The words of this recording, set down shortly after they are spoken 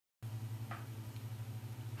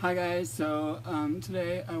Hi guys, so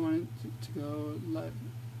today I wanted to go live.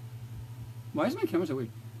 Why is my camera so weird?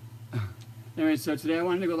 Anyway, so today I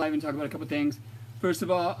wanted to go live and talk about a couple things. First of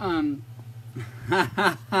all, all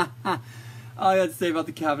I got to say about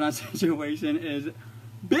the Kavanaugh situation is,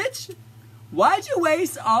 bitch, why'd you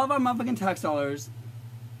waste all of our motherfucking tax dollars?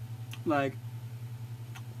 Like,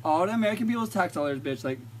 all the American people's tax dollars, bitch.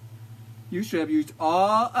 Like, you should have used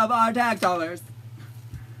all of our tax dollars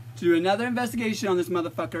to do another investigation on this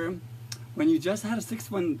motherfucker when you just had a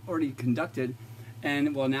sixth one already conducted,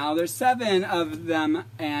 and well, now there's 7 of them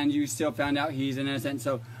and you still found out he's innocent.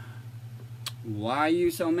 So why are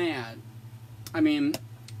you so mad? I mean,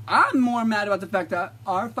 I'm more mad about the fact that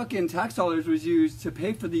our fucking tax dollars was used to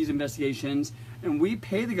pay for these investigations, and we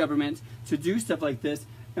pay the government to do stuff like this,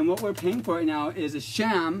 and what we're paying for right now is a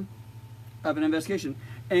sham of an investigation.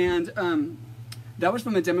 And that was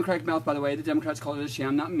from a Democratic mouth, by the way. The Democrats called it a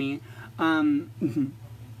sham, not me. And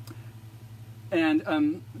I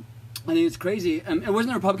think it's crazy. It wasn't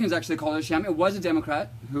the Republicans actually called it a sham. It was a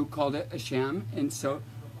Democrat who called it a sham. And so,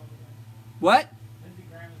 what?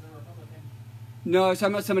 No, I was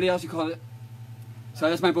talking about somebody else who called it. So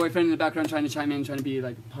that's my boyfriend in the background trying to chime in, trying to be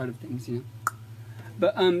like part of things, you know.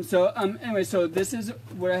 But anyway, so this is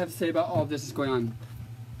what I have to say about all of this is going on.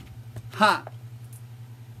 Ha!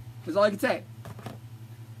 That's all I can say.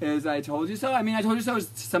 Is I told you so. I mean, I told you so is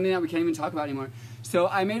something that we can't even talk about anymore. So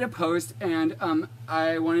I made a post, and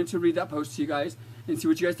I wanted to read that post to you guys and see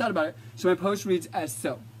what you guys thought about it. So my post reads as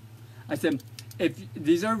so. I said, if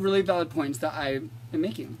these are really valid points that I am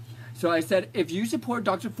making. So I said, if you support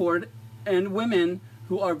Dr. Ford and women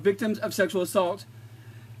who are victims of sexual assault,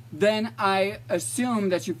 then I assume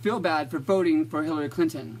that you feel bad for voting for Hillary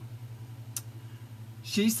Clinton.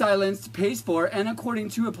 She silenced, pays for, and according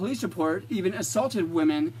to a police report, even assaulted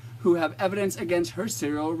women who have evidence against her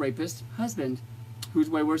serial rapist husband, who's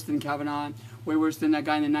way worse than Kavanaugh, way worse than that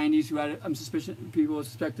guy in the 90s who had suspicion, people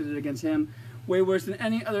suspected it against him, way worse than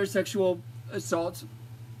any other sexual assaultee,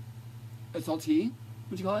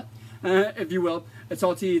 what you call it? If you will,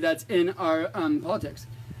 assaultee that's in our politics.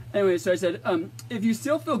 Anyway, so I said, if you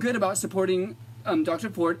still feel good about supporting Dr.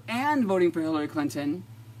 Ford and voting for Hillary Clinton,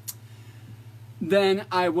 then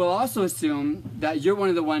I will also assume that you're one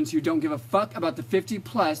of the ones who don't give a fuck about the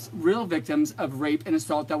 50+ real victims of rape and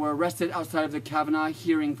assault that were arrested outside of the Kavanaugh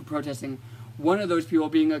hearing for protesting. One of those people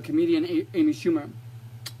being a comedian, Amy Schumer.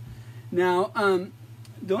 Now,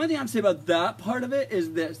 the only thing I have to say about that part of it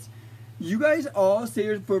is this. You guys all say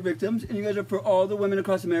you're for victims, and you guys are for all the women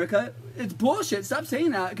across America. It's bullshit. Stop saying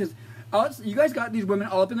that, because you guys got these women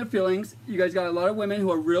all up in their feelings. You guys got a lot of women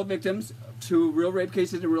who are real victims to real rape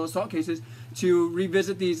cases and real assault cases to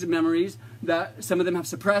revisit these memories that some of them have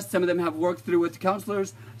suppressed, some of them have worked through with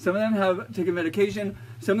counselors, some of them have taken medication,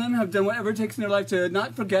 some of them have done whatever it takes in their life to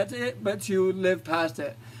not forget it, but to live past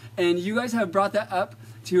it. And you guys have brought that up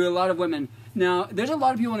to a lot of women. Now, there's a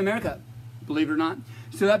lot of people in America, believe it or not.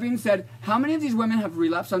 So that being said, how many of these women have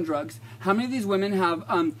relapsed on drugs? How many of these women have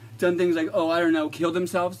done things like, oh, I don't know, killed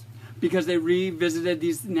themselves because they revisited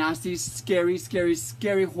these nasty, scary, scary,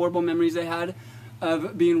 scary, horrible memories they had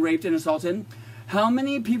of being raped and assaulted? How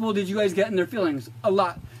many people did you guys get in their feelings? A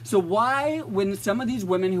lot. So why, when some of these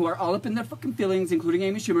women who are all up in their fucking feelings, including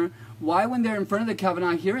Amy Schumer, why when they're in front of the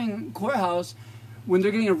Kavanaugh hearing courthouse, when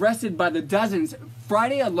they're getting arrested by the dozens,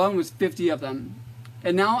 Friday alone was 50 of them.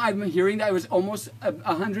 And now I'm hearing that it was almost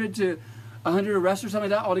 100 to 100 arrests or something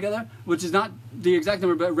like that altogether, which is not the exact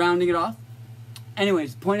number, but rounding it off.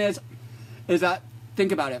 Anyways, point is that,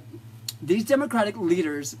 think about it. These Democratic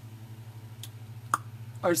leaders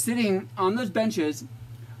are sitting on those benches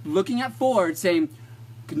looking at Ford saying,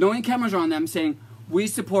 knowing cameras are on them, saying, we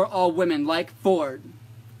support all women like Ford.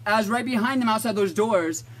 As right behind them outside those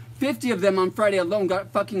doors, 50 of them on Friday alone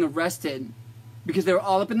got fucking arrested because they were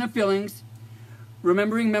all up in their feelings,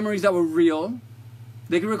 remembering memories that were real.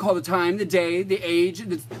 They could recall the time, the day, the age,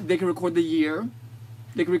 they could record the year.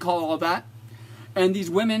 They could recall all of that. And these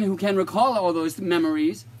women who can recall all those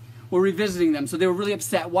memories were revisiting them. So they were really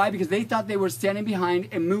upset. Why? Because they thought they were standing behind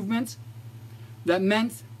a movement that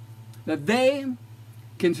meant that they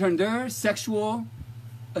can turn their sexual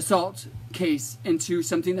assault case into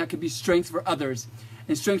something that could be strength for others,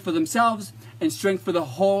 and strength for themselves, and strength for the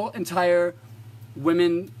whole entire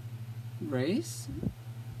women race?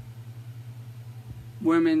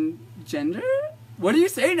 Women gender? What do you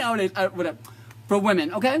say nowadays? Whatever. For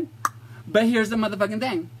women, okay? But here's the motherfucking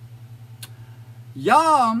thing.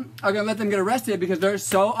 Y'all are gonna let them get arrested because they're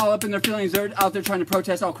so all up in their feelings. They're out there trying to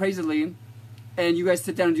protest all crazily, and you guys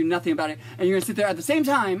sit down and do nothing about it. And you're gonna sit there at the same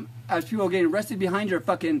time as people are getting arrested behind your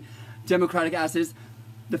fucking Democratic asses.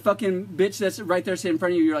 the fucking bitch that's right there sitting in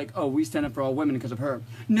front of you, you're like, oh, we stand up for all women because of her.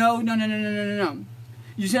 No.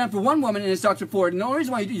 You stand up for one woman, and it's Dr. Ford. And the only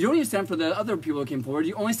reason why you don't even stand up for the other people who came forward,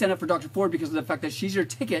 you only stand up for Dr. Ford because of the fact that she's your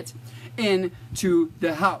ticket into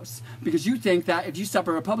the House. Because you think that if you stop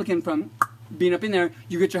a Republican from being up in there,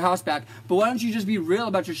 you get your House back. But why don't you just be real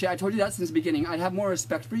about your shit? I told you that since the beginning. I'd have more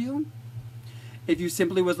respect for you if you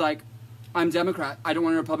simply was like, I'm Democrat. I don't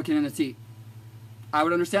want a Republican in the seat. I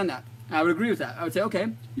would understand that. I would agree with that. I would say, okay,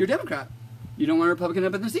 you're Democrat. You don't want a Republican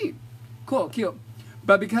up in the seat. Cool, cute.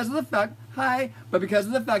 But because of the fact,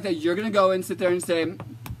 that you're going to go and sit there and say,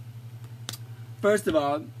 first of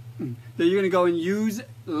all, that you're going to go and use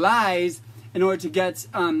lies in order to get,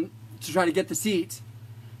 to try to get the seat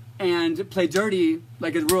and play dirty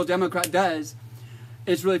like a rural Democrat does,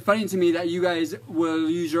 it's really funny to me that you guys will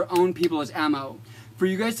use your own people as ammo. For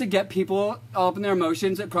you guys to get people all up in their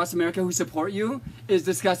emotions across America who support you is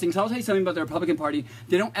disgusting. So I'll tell you something about the Republican Party.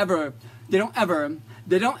 They don't ever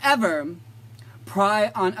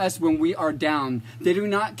pry on us when we are down. They do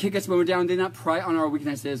not kick us when we're down. They do not pry on our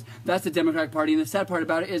weaknesses. That's the Democratic Party. And the sad part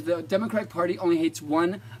about it is the Democratic Party only hates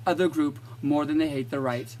one other group more than they hate the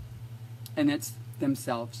right. And it's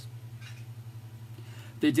themselves.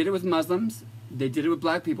 They did it with Muslims. They did it with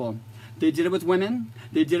black people. They did it with women.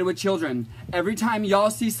 They did it with children. Every time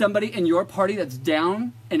y'all see somebody in your party that's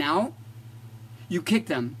down and out, you kick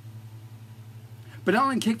them. But not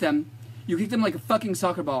only kick them, you kick them like a fucking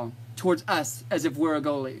soccer ball towards us as if we're a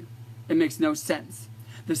goalie. It makes no sense.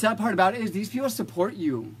 The sad part about it is these people support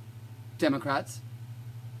you, Democrats.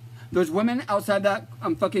 Those women outside that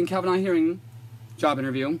fucking Kavanaugh hearing job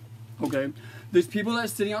interview, okay, those people that are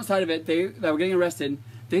sitting outside of it, that were getting arrested,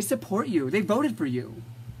 they support you. They voted for you.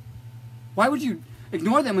 Why would you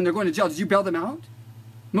ignore them when they're going to jail? Did you bail them out?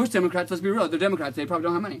 Most Democrats, let's be real, they're Democrats. They probably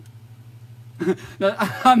don't have money.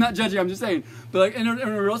 I'm not judging, I'm just saying. But like in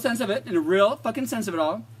a real sense of it, in a real fucking sense of it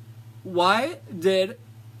all, why did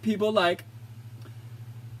people like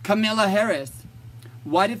Kamala Harris?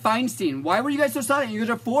 Why did Feinstein? Why were you guys so silent? You guys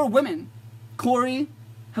are for women. Corey,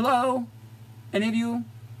 hello? Any of you?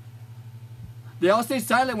 They all stay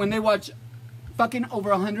silent when they watch fucking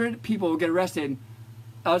over 100 people get arrested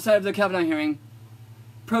outside of the Kavanaugh hearing,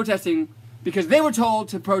 protesting because they were told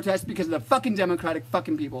to protest because of the fucking Democratic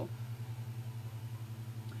fucking people.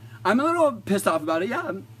 I'm a little pissed off about it,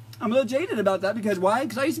 yeah. I'm a little jaded about that because why?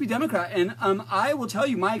 Because I used to be Democrat, and I will tell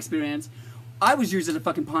you my experience. I was used as a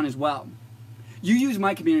fucking pawn as well. You use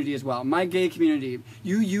my community as well, my gay community.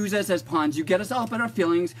 You use us as pawns. You get us all up in our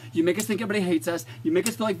feelings. You make us think everybody hates us. You make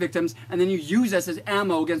us feel like victims, and then you use us as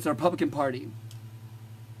ammo against the Republican Party.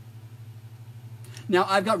 Now,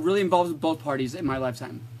 I've got really involved with both parties in my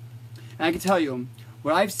lifetime. And I can tell you,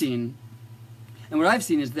 what I've seen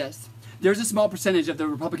is this. There's a small percentage of the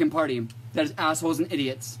Republican Party that is assholes and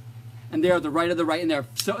idiots. And they are the right of the right, and their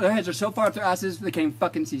heads are so far up their asses they can't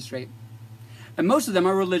fucking see straight. And most of them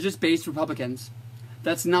are religious-based Republicans.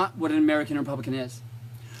 That's not what an American Republican is.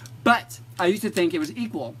 But I used to think it was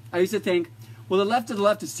equal. I used to think, well, the left of the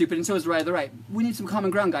left is stupid, and so is the right of the right. We need some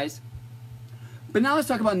common ground, guys. But now let's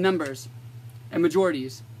talk about numbers and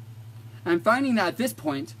majorities. And I'm finding that at this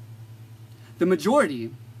point, the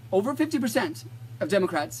majority, over 50% of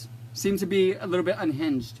Democrats, seem to be a little bit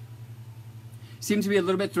unhinged. Seem to be a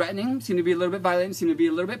little bit threatening, seem to be a little bit violent, seem to be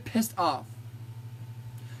a little bit pissed off.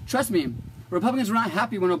 Trust me, Republicans were not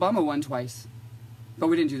happy when Obama won twice. But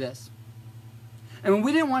we didn't do this. And when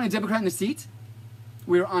we didn't want a Democrat in the seat,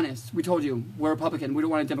 we were honest. We told you, we're Republican, we don't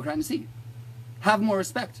want a Democrat in the seat. Have more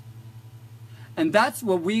respect. And that's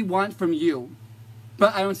what we want from you.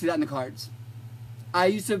 But I don't see that in the cards. I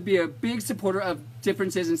used to be a big supporter of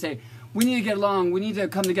differences and say, we need to get along, we need to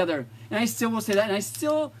come together. And I still will say that, and I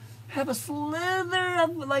still have a slither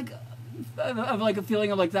of like a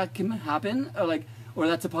feeling of like that can happen, or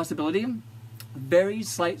that's a possibility. Very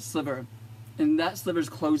slight sliver. And that sliver is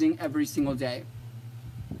closing every single day.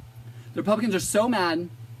 The Republicans are so mad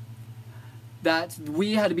that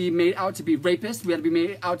we had to be made out to be rapists, we had to be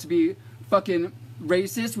made out to be fucking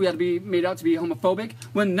racist, we had to be made out to be homophobic,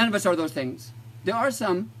 when none of us are those things. There are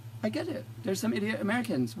some, I get it. There's some idiot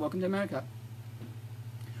Americans. Welcome to America.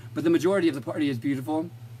 But the majority of the party is beautiful,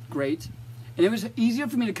 great. And it was easier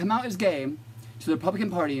for me to come out as gay to the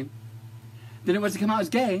Republican Party than it was to come out as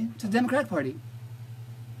gay to the Democratic Party.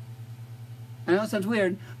 I know it sounds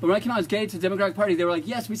weird, but when I came out as gay to the Democratic Party, they were like,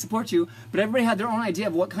 yes, we support you, but everybody had their own idea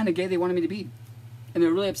of what kind of gay they wanted me to be. And they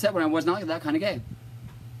were really upset when I was not that kind of gay.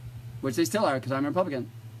 Which they still are, because I'm a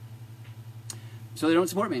Republican. So they don't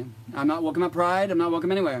support me. I'm not welcome at Pride, I'm not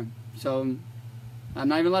welcome anywhere. So I'm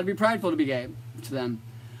not even allowed to be prideful to be gay to them.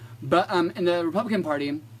 But in the Republican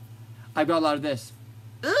Party, I've got a lot of this.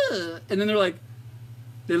 ugh. And then they're like,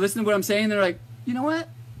 they listen to what I'm saying, and they're like, you know what?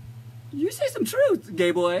 You say some truth,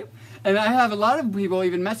 gay boy. And I have a lot of people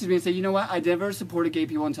even message me and say, you know what? I never supported gay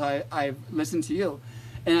people until I've listened to you.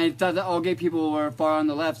 And I thought that all gay people were far on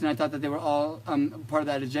the left, and I thought that they were all part of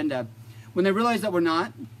that agenda. When they realize that we're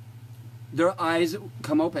not, their eyes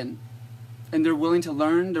come open. And they're willing to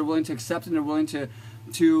learn, they're willing to accept, and they're willing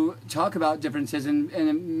to talk about differences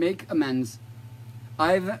and make amends.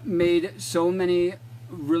 I've made so many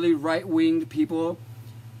really right-winged people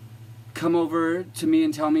come over to me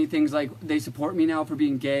and tell me things like they support me now for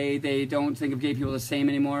being gay, they don't think of gay people the same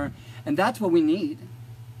anymore, and that's what we need.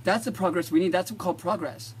 That's the progress we need. That's what's called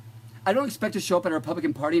progress. I don't expect to show up at a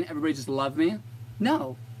Republican Party and everybody just love me.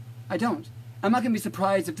 No, I don't. I'm not going to be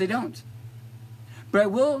surprised if they don't. But I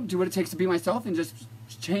will do what it takes to be myself and just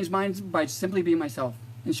change minds by simply being myself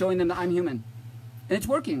and showing them that I'm human. And it's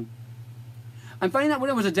working. I'm finding that when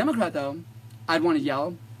I was a Democrat, though, I'd want to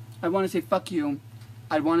yell. I'd want to say, fuck you.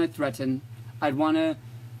 I'd want to threaten. I'd want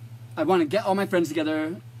to get all my friends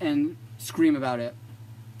together and scream about it.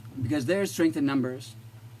 Because there's strength in numbers.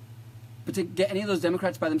 But to get any of those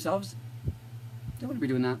Democrats by themselves, they wouldn't be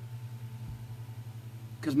doing that.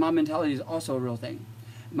 Because mob mentality is also a real thing.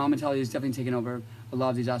 Mob mentality is definitely taking over a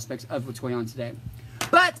lot of these aspects of what's going on today.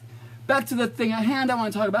 But back to the thing at hand, I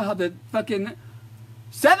want to talk about how the fucking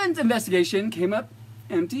 7th investigation came up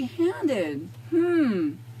empty-handed.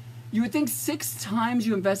 You would think 6 times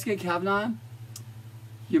you investigate Kavanaugh,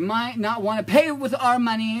 you might not want to pay with our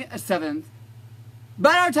money a 7th.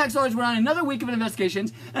 But our tax dollars were on another week of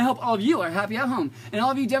investigations, and I hope all of you are happy at home. And all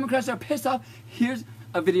of you Democrats are pissed off. Here's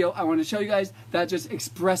a video I want to show you guys that just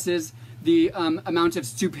expresses the amount of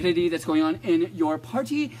stupidity that's going on in your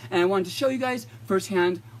party. And I wanted to show you guys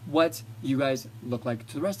firsthand what you guys look like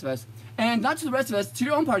to the rest of us. And not to the rest of us, to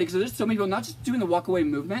your own party, because there's so many people not just doing the walk away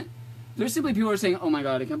movement. There's simply people who are saying, oh my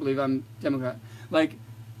God, I can't believe I'm Democrat. Like,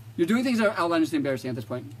 you're doing things that are outlandishly embarrassing at this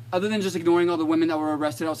point. Other than just ignoring all the women that were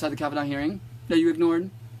arrested outside the Kavanaugh hearing that you ignored,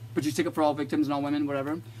 but you stick up for all victims and all women,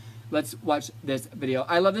 whatever. Let's watch this video.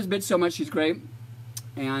 I love this bitch so much, she's great.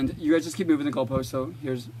 And you guys just keep moving the goalposts, so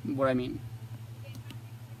here's what I mean.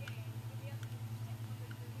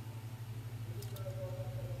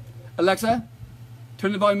 Alexa,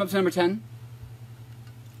 turn the volume up to number 10.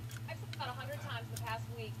 I've said about 100 times in the past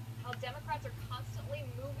week how Democrats are constantly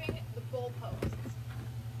moving the goalposts.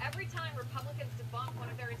 Every time Republicans debunk one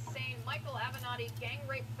of their insane Michael Avenatti gang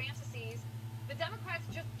rape fantasies, the Democrats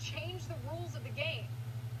just change the rules of the game.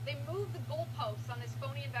 They move the goalposts on this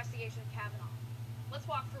phony investigation of Kavanaugh. Let's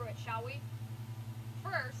walk through it, shall we?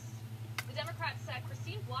 First, the Democrats said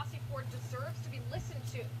Christine Blasey Ford deserves to be listened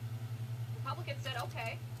to. Republicans said,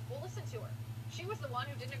 okay, we'll listen to her. She was the one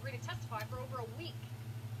who didn't agree to testify for over a week.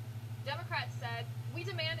 Democrats said, we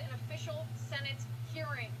demand an official Senate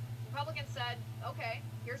hearing. Republicans said, okay,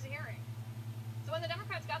 here's the hearing. So when the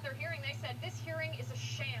Democrats got their hearing, they said, this hearing is a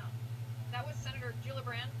sham. That was Senator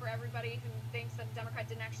Gillibrand, for everybody who thinks that the Democrat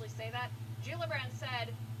didn't actually say that. Gillibrand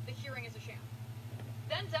said, the hearing is a sham.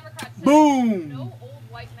 Then Democrats said, boom! No old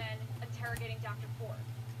white men interrogating Dr. Ford.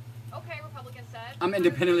 Okay, Republicans said. I'm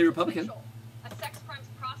independently Republican. Mitchell, a sex crimes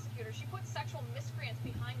prosecutor. She puts sexual miscreants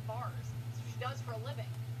behind bars. That's what she does for a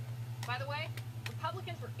living. By the way,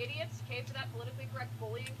 Republicans were idiots, caved to that politically correct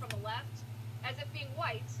bullying from the left, as if being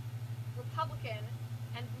white, Republican,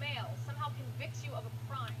 and male somehow convicts you of a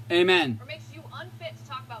crime. Amen. Or makes you unfit to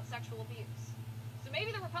talk about sexual abuse. So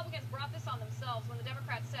maybe the Republicans brought this on themselves when the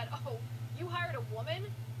Democrats said, oh, you hired a woman?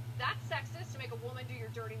 That's sexist to make a woman do your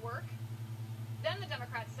dirty work. Then the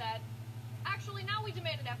Democrats said, actually, now we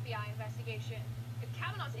demand an FBI investigation. If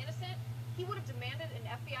Kavanaugh's innocent, he would have demanded an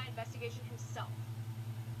FBI investigation himself.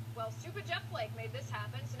 Well, stupid Jeff Flake made this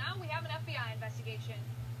happen, so now we have an FBI investigation.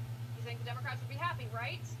 You think the Democrats would be happy,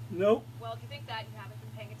 right? Nope. Well, if you think that, you haven't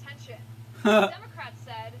been paying attention. The Democrats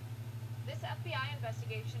said, this FBI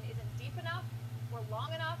investigation isn't deep enough or long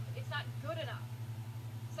enough, it's not good enough.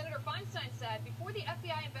 Senator Feinstein said, before the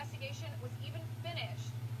FBI investigation was even finished,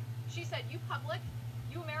 she said, you public,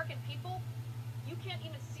 you American people, you can't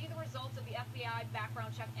even see the results of the FBI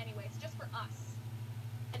background check anyway. It's just for us.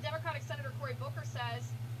 And Democratic Senator Cory Booker says,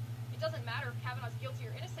 it doesn't matter if Kavanaugh's guilty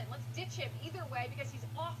or innocent. Let's ditch him either way because he's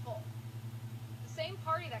awful. The same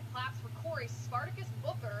party that claps for Cory, Spartacus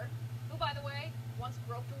Booker, who, by the way, once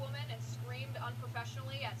groped a woman and screamed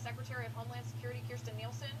unprofessionally at Secretary of Homeland Security Kirstjen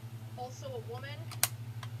Nielsen, also a woman.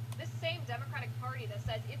 This same Democratic Party that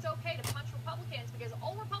says it's okay to punch Republicans because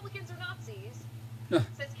all Republicans are Nazis,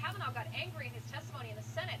 says Kavanaugh got angry in his testimony in the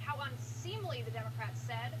Senate. How unseemly, the Democrats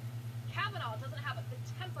said. Kavanaugh doesn't have the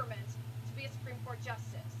temperament to be a Supreme Court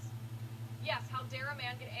justice. Yes, how dare a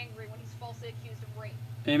man get angry when he's falsely accused of rape.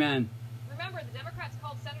 Amen. Remember, the Democrats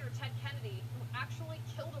called Senator Ted Kennedy, who actually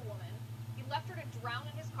killed a woman. He left her to drown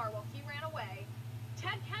in his car while he ran away.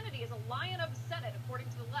 Ted Kennedy is a lion of the Senate, according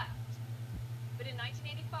to the left. But in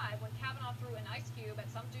 1985, when Kavanaugh threw an ice cube at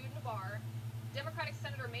some dude in a bar, Democratic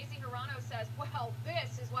Senator Mazie Hirono says, well,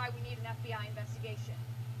 this is why we need an FBI investigation.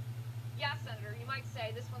 Yeah, Senator, you might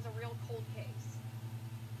say this one's a real cold case.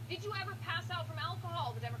 Did you ever pass out from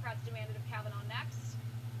alcohol? The Democrats demanded of Kavanaugh next.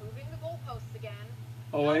 Moving the goalposts again.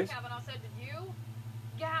 Always. No, Kavanaugh said, did you?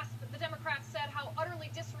 Gasp. The Democrats said how utterly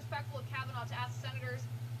disrespectful of Kavanaugh to ask senators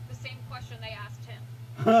the same question they asked him.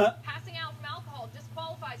 Passing out from alcohol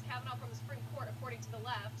disqualifies Kavanaugh from the Supreme Court, according to the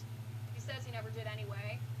left. He says he never did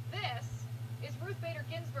anyway. This is Ruth Bader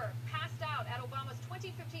Ginsburg, passed out at Obama's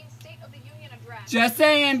 2015 State of the Union address. Just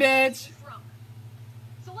saying, bitch. Drunk.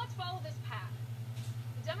 So let's follow this path.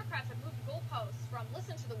 The Democrats have moved goalposts from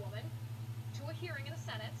listen to the woman, to a hearing in the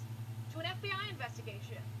Senate, to an FBI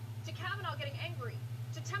investigation, to Kavanaugh getting angry,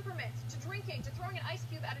 to temperament, to drinking, to throwing an ice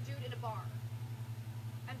cube at a dude in a bar.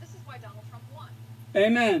 And this is why Donald Trump won.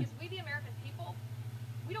 Amen. Because we, the American people,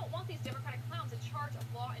 we don't want these Democratic clowns in charge of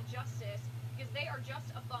law and justice because they are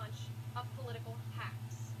just a bunch of political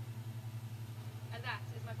hacks. And that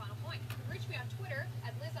is my final point. You can reach me on Twitter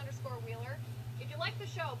at Liz_Wheeler. If you like the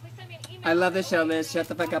show, please send me an email. I love the show, Liz. Shut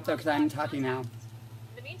the fuck up, though, because I'm talking now. In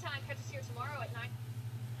the meantime, catch us here tomorrow at 9.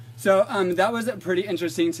 So that was pretty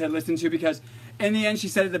interesting to listen to because in the end she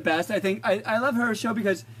said it the best. I think I love her show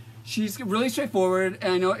because she's really straightforward,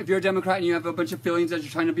 and I know if you're a Democrat and you have a bunch of feelings that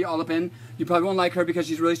you're trying to be all up in, you probably won't like her because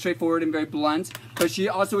she's really straightforward and very blunt. But she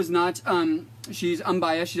also is not, she's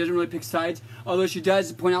unbiased. She doesn't really pick sides, although she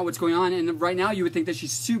does point out what's going on. And right now you would think that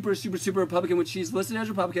she's super, super, super Republican, which she's listed as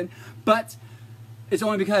Republican, but it's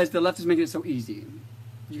only because the left is making it so easy.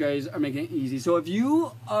 You guys are making it easy. So if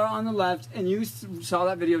you are on the left and you saw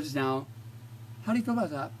that video just now, how do you feel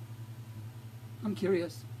about that? I'm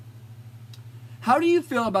curious. How do you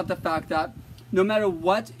feel about the fact that no matter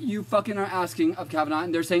what you fucking are asking of Kavanaugh,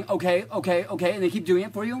 and they're saying, okay, okay, okay, and they keep doing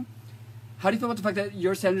it for you, how do you feel about the fact that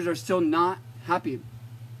your senators are still not happy?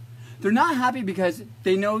 They're not happy because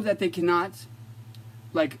they know that they cannot,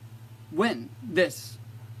 like, win this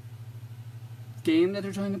game that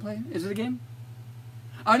they're trying to play. Is it a game?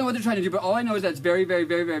 I don't know what they're trying to do, but all I know is that it's very, very,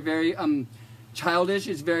 very, very, very childish.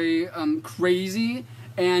 It's very crazy,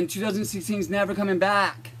 and 2016 is never coming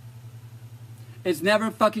back. It's never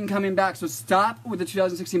fucking coming back. So stop with the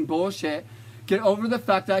 2016 bullshit. Get over the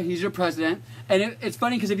fact that he's your president. And it's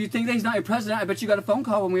funny because if you think that he's not your president, I bet you got a phone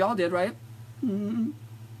call when we all did, right? Mm-hmm.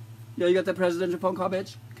 Yeah, you got that presidential phone call,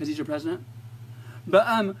 bitch, because he's your president.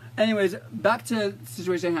 But anyways, back to the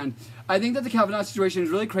situation at hand. I think that the Kavanaugh situation is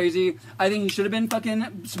really crazy. I think he should have been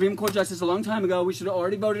fucking Supreme Court Justice a long time ago. We should have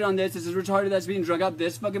already voted on this. This is retarded. That's being drug out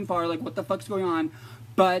this fucking far. Like, what the fuck's going on?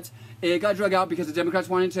 But it got drug out because the Democrats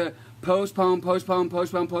wanted to postpone.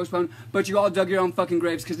 But you all dug your own fucking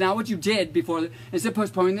graves. Because now what you did before, instead of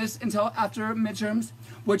postponing this until after midterms,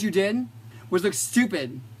 what you did was look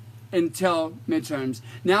stupid until midterms.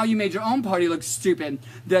 Now you made your own party look stupid.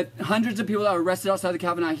 That hundreds of people that were arrested outside the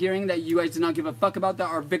Kavanaugh hearing that you guys did not give a fuck about, that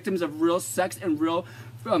are victims of real sex and real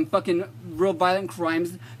real violent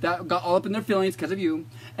crimes, that got all up in their feelings because of you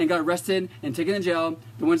and got arrested and taken to jail.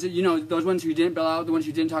 The ones that, you know, those ones who you didn't bail out, the ones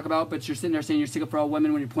you didn't talk about, but you're sitting there saying you're sick of for all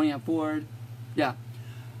women when you're pointing at Ford. Yeah,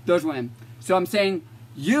 those women. So I'm saying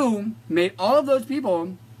you made all of those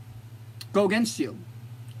people go against you.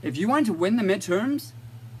 If you wanted to win the midterms,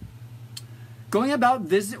 going about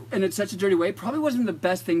this in such a dirty way probably wasn't the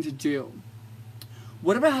best thing to do.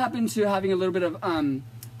 Whatever happened to having a little bit of,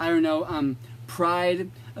 I don't know, pride,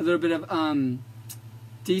 a little bit of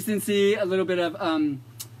decency, a little bit of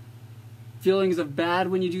feelings of bad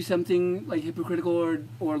when you do something like hypocritical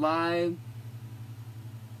or lie?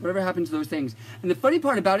 Whatever happened to those things? And the funny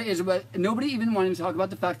part about it is nobody even wanted to talk about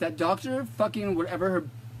the fact that Dr.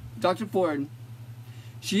 Ford,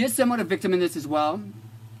 she is somewhat a victim in this as well,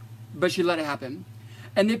 but she let it happen.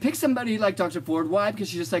 And they picked somebody like Dr. Ford. Why? Because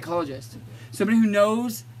she's a psychologist. Somebody who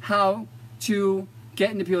knows how to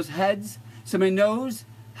get into people's heads. Somebody knows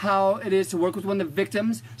how it is to work with one of the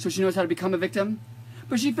victims, so she knows how to become a victim.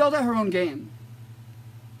 But she failed at her own game.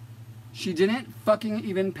 She didn't fucking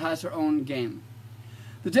even pass her own game.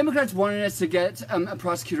 The Democrats wanted us to get a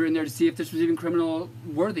prosecutor in there to see if this was even criminal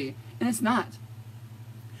worthy, and it's not.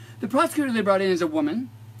 The prosecutor they brought in is a woman,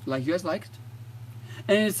 like you guys liked,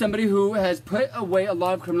 and it's somebody who has put away a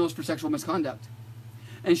lot of criminals for sexual misconduct.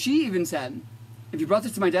 And she even said, if you brought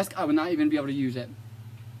this to my desk, I would not even be able to use it.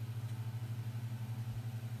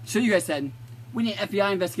 So you guys said, we need an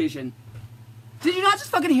FBI investigation. Did you not just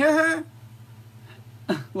fucking hear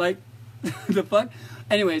her? Like, the fuck?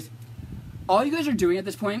 Anyways, all you guys are doing at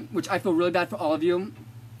this point, which I feel really bad for all of you,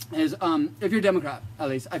 is if you're a Democrat, at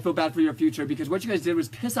least, I feel bad for your future, because what you guys did was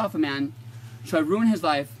piss off a man, try to ruin his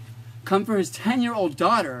life, come for his 10-year-old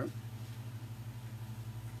daughter,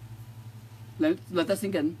 let that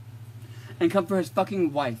sink in, and come for his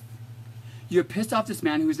fucking wife. You're pissed off this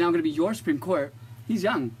man who is now going to be your Supreme Court. He's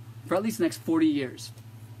young, for at least the next 40 years.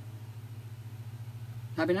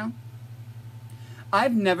 Happy now?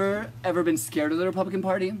 I've never, ever been scared of the Republican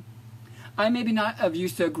Party. I maybe not have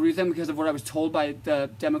used to agree with them because of what I was told by the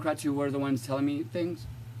Democrats who were the ones telling me things.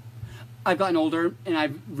 I've gotten older and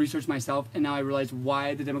I've researched myself, and now I realize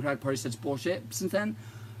why the Democratic Party is such bullshit since then.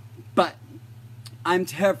 But I'm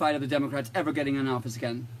terrified of the Democrats ever getting in office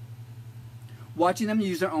again. Watching them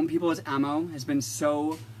use their own people as ammo has been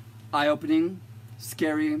so eye-opening,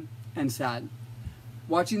 scary, and sad.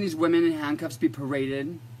 Watching these women in handcuffs be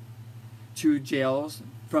paraded to jails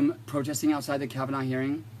from protesting outside the Kavanaugh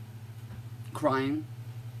hearing, crying,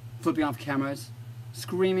 flipping off cameras,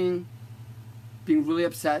 screaming, being really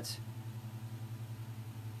upset,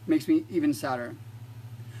 makes me even sadder.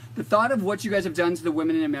 The thought of what you guys have done to the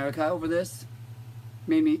women in America over this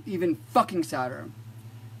made me even fucking sadder.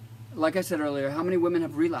 Like I said earlier, how many women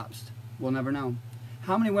have relapsed? We'll never know.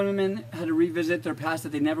 How many women had to revisit their past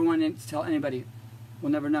that they never wanted to tell anybody?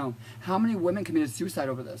 We'll never know. How many women committed suicide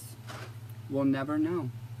over this? We'll never know.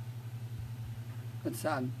 That's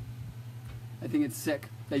sad. I think it's sick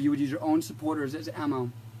that you would use your own supporters as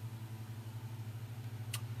ammo.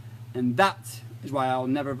 And that is why I'll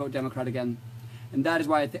never vote Democrat again. And that is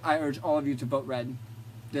why I urge all of you to vote red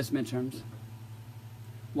this midterms.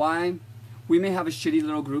 Why? We may have a shitty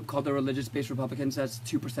little group called the religious-based Republicans. That's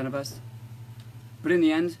 2% of us. But in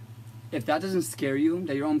the end, if that doesn't scare you,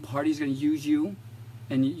 that your own party is going to use you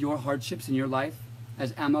and your hardships in your life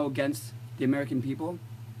as ammo against the American people,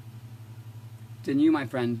 then you, my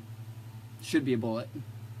friend, should be a bullet.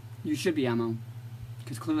 You should be ammo.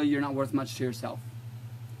 Because clearly you're not worth much to yourself.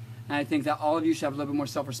 And I think that all of you should have a little bit more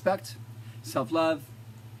self-respect, self-love,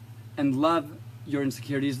 and love your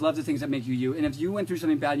insecurities, love the things that make you you. And if you went through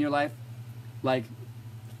something bad in your life, like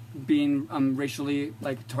being racially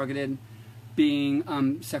targeted,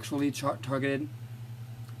 being sexually targeted,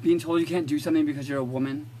 being told you can't do something because you're a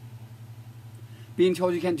woman, being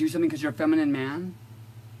told you can't do something because you're a feminine man,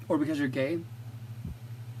 or because you're gay,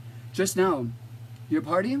 just know, your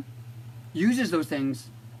party uses those things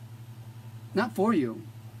not for you,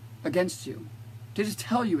 against you. They just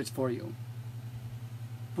tell you it's for you.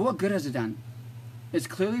 But what good has it done? It's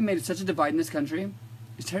clearly made such a divide in this country.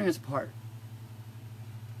 It's tearing us apart.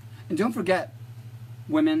 And don't forget,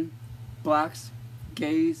 women, blacks,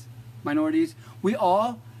 gays, minorities, we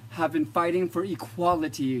all have been fighting for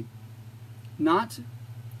equality, not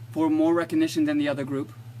for more recognition than the other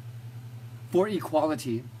group, for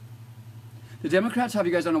equality. The Democrats have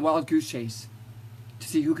you guys on a wild goose chase to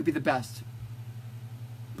see who could be the best.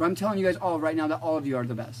 But I'm telling you guys all right now that all of you are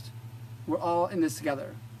the best. We're all in this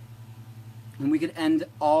together. And we can end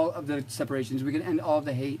all of the separations. We can end all of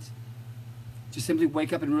the hate. Just simply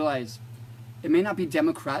wake up and realize it may not be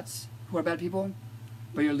Democrats who are bad people,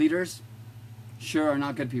 but your leaders sure are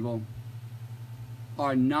not good people.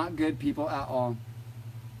 Are not good people at all.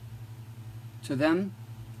 To them,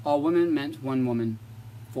 all women meant one woman,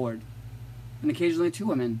 Ford. And occasionally 2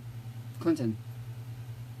 women, Clinton.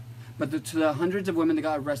 But to the hundreds of women that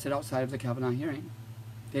got arrested outside of the Kavanaugh hearing,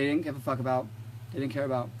 they didn't give a fuck about, they didn't care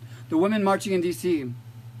about. The women marching in D.C.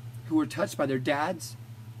 who were touched by their dads,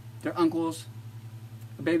 their uncles,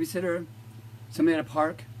 a babysitter, somebody at a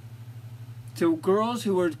park, to girls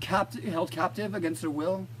who were held captive against their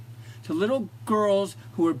will, to little girls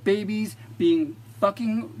who were babies being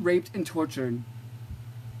fucking raped and tortured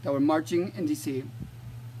that were marching in D.C.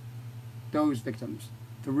 Those victims,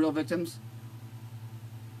 the real victims,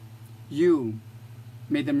 you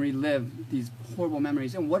made them relive these horrible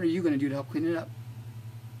memories. And what are you going to do to help clean it up?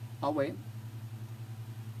 I'll wait.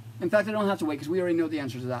 In fact, I don't have to wait because we already know the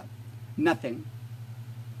answer to that. Nothing.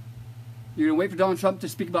 You're going to wait for Donald Trump to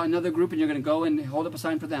speak about another group and you're going to go and hold up a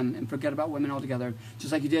sign for them and forget about women altogether.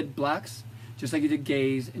 Just like you did blacks, just like you did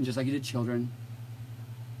gays, and just like you did children.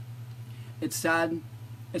 It's sad.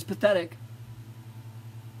 It's pathetic.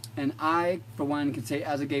 And I, for one, can say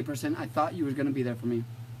as a gay person, I thought you were going to be there for me.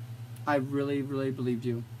 I really, really believed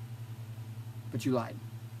you. But you lied.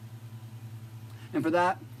 And for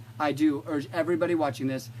that, I do urge everybody watching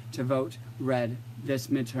this to vote red this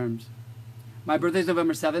midterms. My birthday is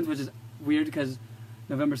November 7th, which is weird because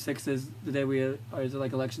November 6th is the day is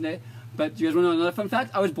like election day. But do you guys want to know another fun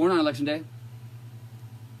fact? I was born on election day.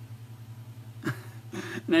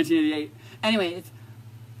 1988. Anyway,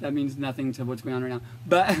 That means nothing to what's going on right now.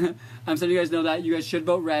 But I'm so you guys know that you guys should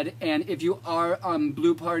vote red. And if you are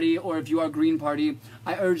blue party or if you are green party,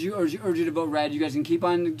 I urge you to vote red. You guys can keep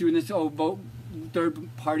on doing this vote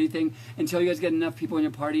third party thing until you guys get enough people in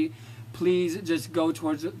your party. Please just go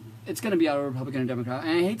towards it. It's going to be either Republican or Democrat.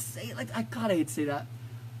 And I hate to say it, like, I hate to say that,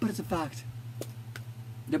 but it's a fact.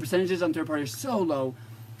 The percentages on third party are so low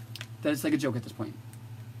that it's like a joke at this point.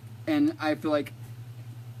 And I feel like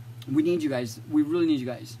we need you guys. We really need you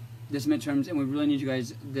guys this midterms, and we really need you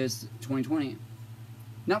guys this 2020.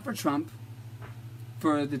 Not for Trump,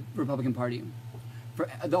 for the Republican Party. For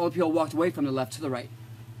all the people who walked away from the left to the right.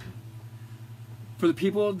 For the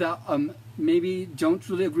people that maybe don't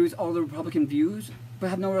really agree with all the Republican views, but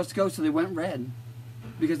have nowhere else to go, so they went red.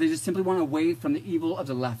 Because they just simply want away from the evil of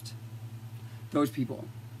the left. Those people.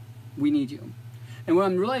 We need you. And what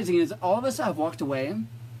I'm realizing is all of us that have walked away,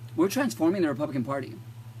 we're transforming the Republican Party.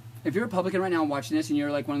 If you're a Republican right now watching this and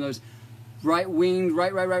you're like one of those right-winged,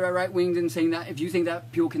 right-winged and saying that if you think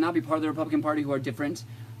that people cannot be part of the Republican Party who are different,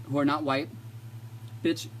 who are not white,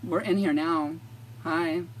 bitch, we're in here now.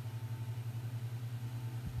 Hi.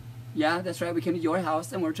 Yeah, that's right, we came to your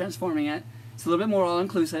house and we're transforming it. It's a little bit more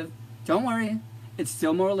all-inclusive. Don't worry. It's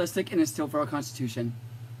still moralistic and it's still for our Constitution.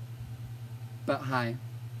 But hi,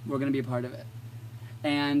 we're going to be a part of it.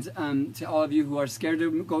 And to all of you who are scared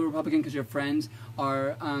to go Republican because your friends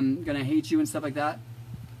are going to hate you and stuff like that,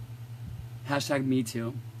 hashtag me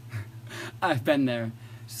too. I've been there.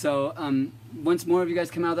 So once more of you guys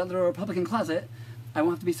come out of that little Republican closet, I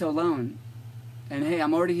won't have to be so alone. And hey,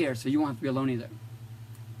 I'm already here, so you won't have to be alone either.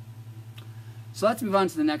 So let's move on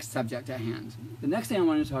to the next subject at hand. The next thing I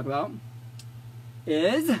wanted to talk about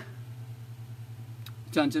is,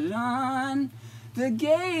 dun dun dun, the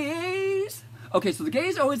gays. Okay, so the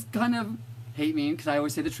gays always kind of hate me because I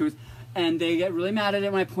always say the truth, and they get really mad at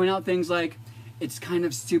it when I point out things like it's kind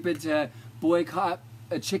of stupid to boycott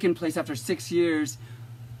a chicken place after 6 years,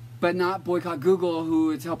 but not boycott Google,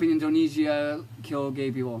 who is helping Indonesia kill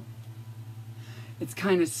gay people. It's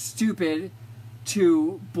kind of stupid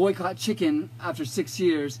to boycott chicken after 6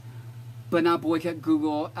 years, but not boycott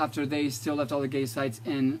Google after they still left all the gay sites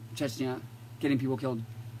in Chechnya, getting people killed.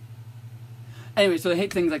 Anyway, so they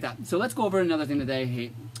hate things like that. So let's go over another thing that they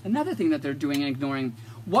hate. Another thing that they're doing and ignoring.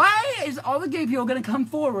 Why is all the gay people going to come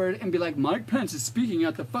forward and be like, Mike Pence is speaking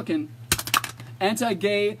at the fucking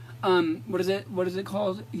anti-gay, what is it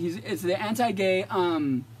called? It's the anti-gay,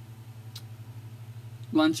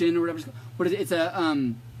 luncheon or whatever it's called. What is it? It's a,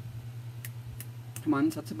 come on,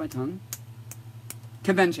 it's up to my tongue.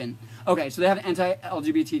 Convention. Okay, so they have an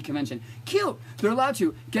anti-LGBT convention. Cute! They're allowed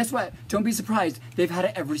to. Guess what? Don't be surprised. They've had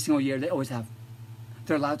it every single year. They always have.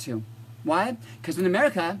 They're allowed to. Why? Because in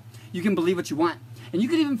America, you can believe what you want. And you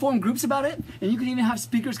can even form groups about it, and you can even have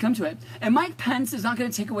speakers come to it. And Mike Pence is not going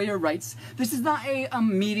to take away your rights. This is not a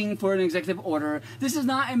meeting for an executive order. This is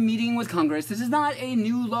not a meeting with Congress. This is not a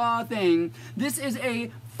new law thing. This is a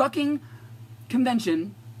fucking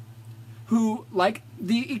convention who, like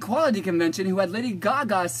the Equality Convention, who had Lady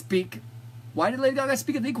Gaga speak. Why did Lady Gaga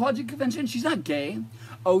speak at the Equality Convention? She's not gay.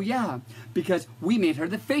 Oh yeah, because we made her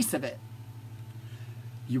the face of it.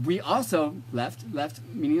 We also, left,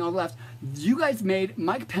 meaning all the left, you guys made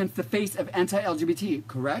Mike Pence the face of anti-LGBT,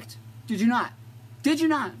 correct? Did you not? Did you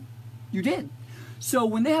not? You did. So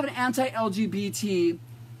when they have an anti-LGBT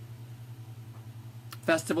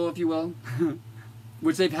festival, if you will,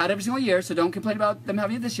 which they've had every single year, so don't complain about them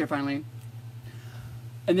having it this year finally,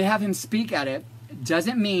 and they have him speak at it,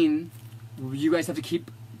 doesn't mean you guys have to keep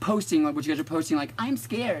posting like what you guys are posting, like, I'm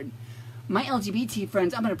scared. My LGBT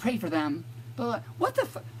friends, I'm going to pray for them. But what the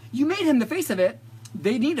fuck? You made him the face of it.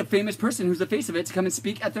 They need a famous person who's the face of it to come and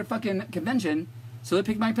speak at their fucking convention, so they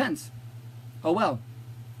picked Mike Pence. Oh well.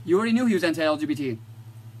 You already knew he was anti-LGBT.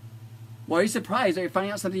 Why are you surprised that you're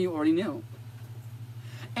finding out something you already knew?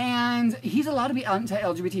 And he's allowed to be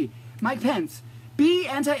anti-LGBT. Mike Pence, be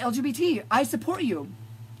anti-LGBT. I support you.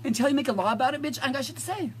 Until you make a law about it, bitch, I ain't got shit to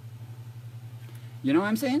say. You know what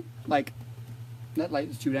I'm saying? Like, that light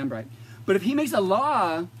is too damn bright. But if he makes a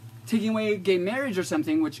law taking away gay marriage or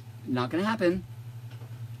something, which not gonna happen,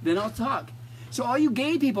 then I'll talk. So all you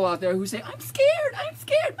gay people out there who say, I'm scared,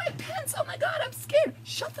 Mike Pence, oh my god, I'm scared.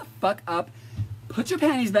 Shut the fuck up. Put your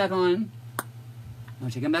panties back on. Or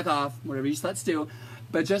take them back off, whatever you sluts do.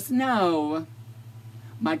 But just know,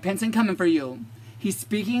 Mike Pence ain't coming for you. He's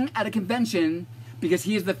speaking at a convention because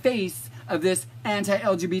he is the face of this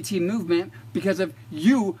anti-LGBT movement because of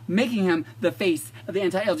you making him the face of the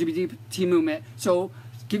anti-LGBT movement. So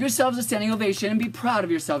give yourselves a standing ovation and be proud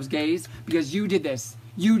of yourselves, gays, because you did this.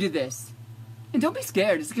 You did this. And don't be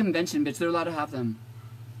scared. It's a convention, bitch. They're allowed to have them.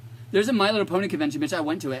 There's a My Little Pony convention, bitch. I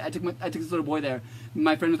went to it. I took this little boy there.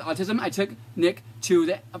 My friend with autism, I took Nick to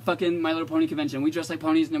the fucking My Little Pony convention. We dressed like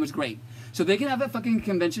ponies and it was great. So they can have a fucking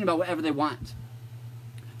convention about whatever they want.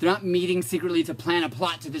 They're not meeting secretly to plan a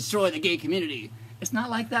plot to destroy the gay community. It's not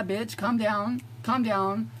like that, bitch. Calm down. Calm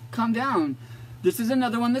down. Calm down. This is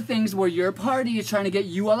another one of the things where your party is trying to get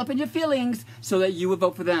you all up in your feelings so that you would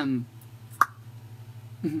vote for them.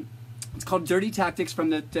 It's called Dirty Tactics from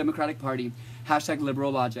the Democratic Party. Hashtag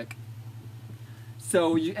liberal logic.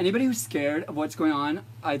 So anybody who's scared of what's going on,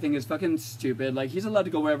 I think is fucking stupid. Like, he's allowed to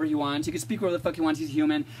go wherever he wants. He can speak wherever the fuck he wants. He's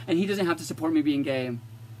human. And he doesn't have to support me being gay.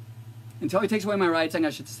 Until he takes away my rights, I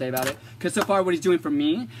got shit to say about it. Because so far what he's doing for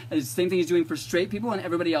me is the same thing he's doing for straight people and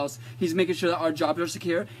everybody else. He's making sure that our jobs are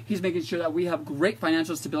secure. He's making sure that we have great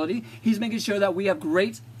financial stability. He's making sure that we have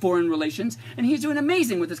great foreign relations. And he's doing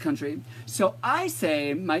amazing with this country. So I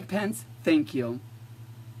say, Mike Pence, thank you.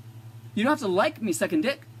 You don't have to like me sucking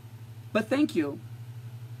dick, but thank you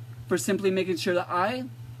for simply making sure that I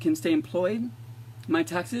can stay employed, my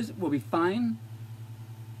taxes will be fine,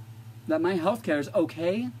 that my health care is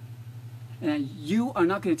okay, and you are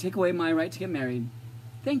not going to take away my right to get married.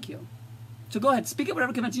 Thank you. So go ahead, speak at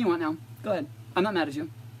whatever convention you want now. Go ahead. I'm not mad at you.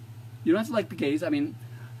 You don't have to like gays. I mean,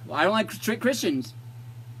 well, I don't like straight Christians.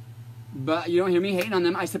 But you don't hear me hating on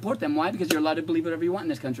them. I support them. Why? Because you're allowed to believe whatever you want in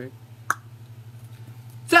this country.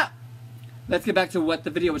 So, let's get back to what the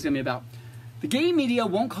video was going to be about. The gay media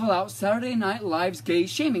won't call out Saturday Night Live's gay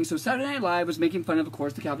shaming. So Saturday Night Live was making fun of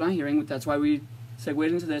course, the Kavanaugh hearing. That's why we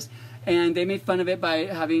segued into this. And they made fun of it by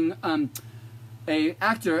having a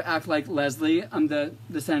actor act like Leslie,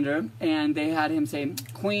 the senator, and they had him say,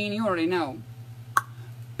 "Queen, you already know."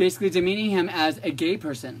 Basically demeaning him as a gay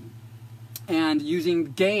person and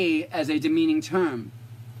using gay as a demeaning term.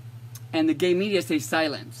 And the gay media stay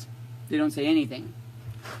silent. They don't say anything.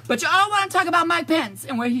 But you all want to talk about Mike Pence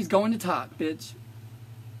and where he's going to talk, bitch.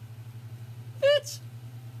 Bitch.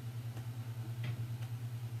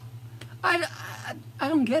 I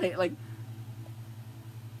don't get it. Like,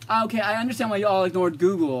 okay, I understand why you all ignored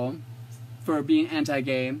Google for being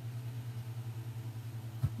anti-gay.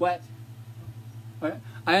 What?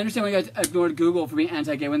 I understand why you guys ignored Google for being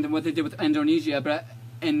anti-gay when what they did with Indonesia,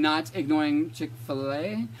 and not ignoring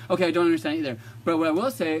Chick-fil-A. Okay, I don't understand either. But what I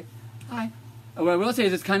will say,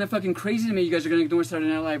 is it's kind of fucking crazy to me you guys are going to ignore Saturday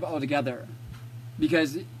Night Live altogether.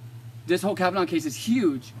 Because this whole Kavanaugh case is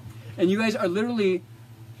huge. And you guys are literally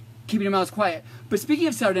keeping your mouths quiet. But speaking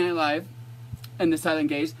of Saturday Night Live and the silent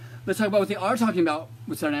gays, let's talk about what they are talking about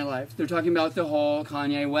with Saturday Night Live. They're talking about the whole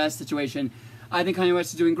Kanye West situation. I think Kanye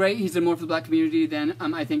West is doing great. He's done more for the black community than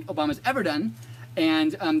I think Obama's ever done.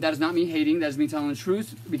 And that is not me hating. That is me telling the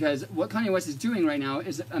truth. Because what Kanye West is doing right now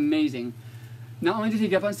is amazing. Not only did he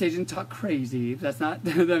get up on stage and talk crazy, that's not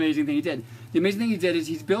the amazing thing he did. The amazing thing he did is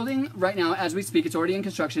he's building right now as we speak. It's already in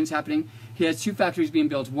construction. It's happening. He has 2 factories being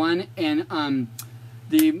built. One in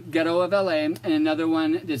the ghetto of LA and another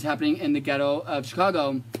one is happening in the ghetto of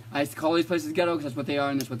Chicago. I call these places ghetto because that's what they are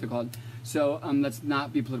and that's what they're called. So let's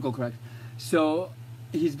not be political correct. So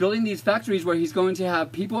he's building these factories where he's going to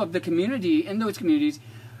have people of the community, in those communities,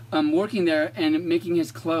 working there and making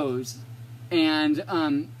his clothes. And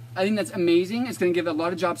I think that's amazing. It's going to give a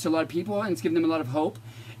lot of jobs to a lot of people, and it's giving them a lot of hope.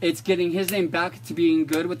 It's getting his name back to being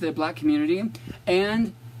good with the black community,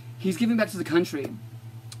 and he's giving back to the country.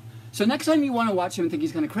 So next time you want to watch him and think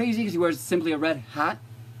he's kind of crazy because he wears simply a red hat,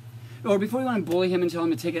 or before you want to bully him and tell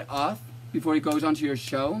him to take it off before he goes onto your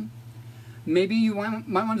show, maybe you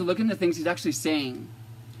might want to look into things he's actually saying.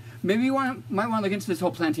 Maybe you might want to look into this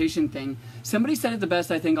whole plantation thing. Somebody said it the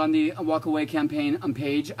best, I think, on the Walk Away campaign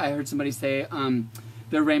page. I heard somebody say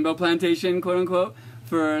the rainbow plantation, quote unquote,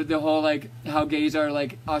 for the whole, like, how gays are,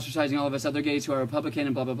 like, ostracizing all of us other gays who are Republican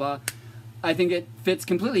and blah, blah, blah. I think it fits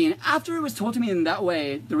completely. And after it was told to me in that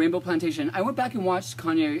way, the rainbow plantation, I went back and watched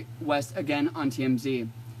Kanye West again on TMZ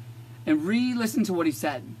and re-listened to what he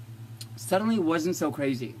said. Suddenly it wasn't so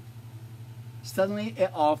crazy. Suddenly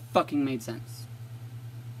it all fucking made sense.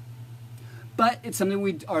 But it's something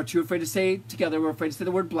we are too afraid to say together. We're afraid to say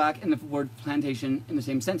the word black and the word plantation in the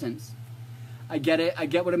same sentence. I get it. I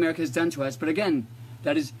get what America has done to us. But again,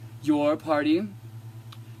 that is your party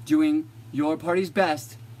doing your party's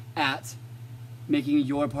best at making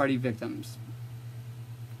your party victims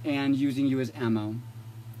and using you as ammo.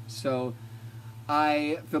 So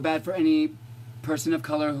I feel bad for any person of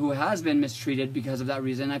color who has been mistreated because of that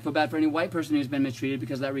reason. I feel bad for any white person who's been mistreated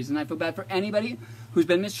because of that reason. I feel bad for anybody who's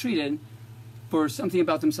been mistreated for something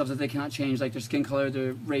about themselves that they cannot change, like their skin color,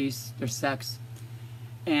 their race, their sex.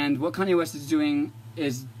 And what Kanye West is doing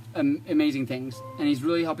is amazing things. And he's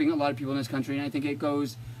really helping a lot of people in this country. And I think it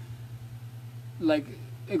goes, like,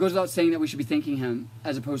 it goes without saying that we should be thanking him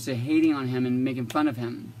as opposed to hating on him and making fun of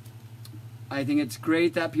him. I think it's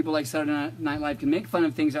great that people like Saturday Night Live can make fun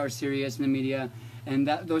of things that are serious in the media, and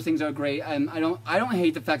that those things are great. I don't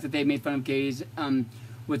hate the fact that they made fun of gays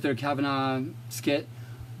with their Kavanaugh skit,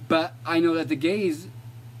 but I know that the gays,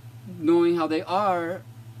 knowing how they are,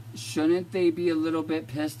 shouldn't they be a little bit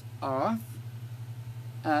pissed off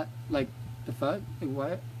at, like, the fuck?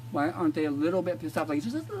 Like, why aren't they a little bit pissed off? Like,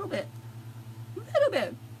 just a little bit. A little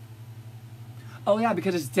bit. Oh, yeah,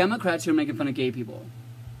 because it's Democrats who are making fun of gay people.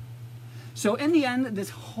 So, in the end, this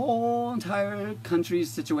whole entire country's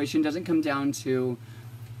situation doesn't come down to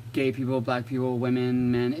gay people, black people,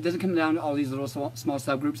 women, men. It doesn't come down to all these little small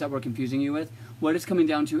subgroups that we're confusing you with. What it's coming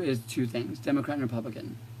down to is two things, Democrat and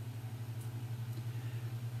Republican.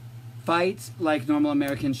 Fight like normal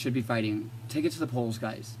Americans should be fighting. Take it to the polls,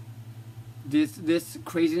 guys. This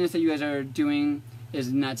craziness that you guys are doing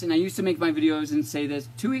is nuts. And I used to make my videos and say this.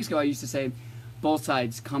 2 weeks ago, I used to say, both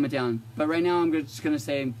sides, calm it down. But right now, I'm just going to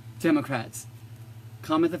say, Democrats,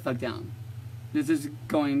 calm it the fuck down. This is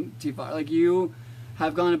going too far. Like, you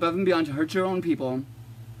have gone above and beyond to hurt your own people,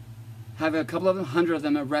 have a couple of hundred of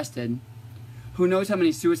them arrested. Who knows how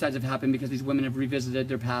many suicides have happened because these women have revisited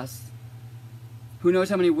their past? Who knows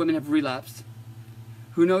how many women have relapsed?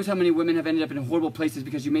 Who knows how many women have ended up in horrible places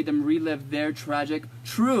because you made them relive their tragic,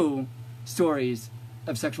 true stories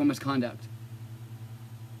of sexual misconduct?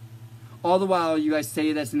 All the while, you guys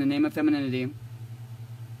say this in the name of femininity.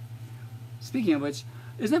 Speaking of which,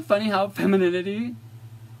 isn't it funny how femininity,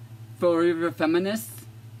 for your feminists,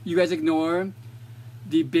 you guys ignore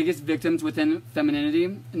the biggest victims within femininity,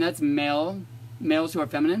 and that's males who are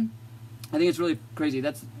feminine? I think it's really crazy.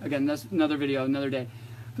 That's another video, another day.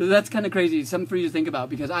 But that's kind of crazy, something for you to think about,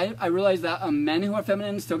 because I realize that men who are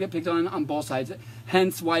feminine still get picked on both sides.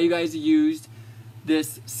 Hence why you guys used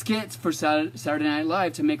this skit for Saturday Night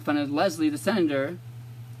Live to make fun of Leslie, the senator,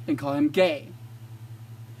 and call him gay.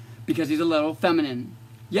 Because he's a little feminine.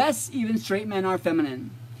 Yes, even straight men are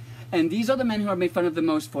feminine. And these are the men who are made fun of the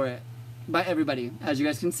most for it. By everybody. As you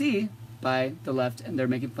guys can see, by the left, and they're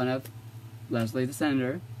making fun of Leslie, the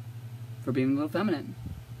senator, for being a little feminine.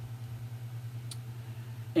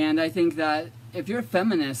 And I think that if you're a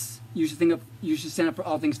feminist, you should stand up for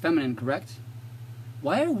all things feminine, correct?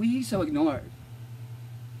 Why are we so ignored?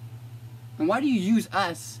 And why do you use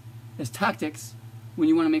us as tactics when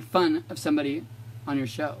you want to make fun of somebody on your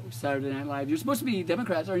show, Saturday Night Live? You're supposed to be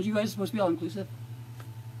Democrats, aren't you guys supposed to be all inclusive?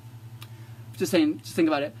 Just saying, just think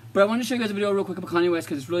about it. But I want to show you guys a video real quick about Kanye West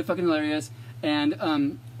because it's really fucking hilarious.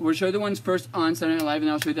 And we'll show you the ones first on Saturday Night Live, and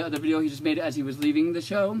I'll show you the other video he just made as he was leaving the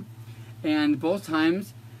show. And both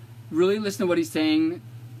times, really listen to what he's saying.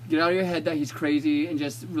 Get out of your head that he's crazy, and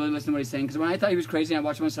just really listen to what he's saying. Because when I thought he was crazy, and I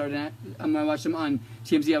watched him on Saturday Night, when I watched him on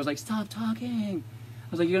TMZ, I was like, stop talking.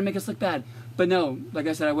 I was like, you're gonna make us look bad. But no, like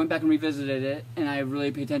I said, I went back and revisited it, and I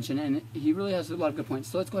really paid attention, and he really has a lot of good points.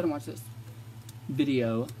 So let's go ahead and watch this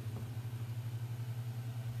video.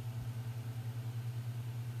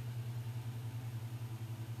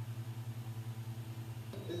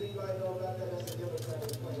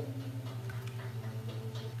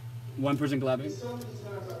 One person clapping. So many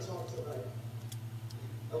times I talk to like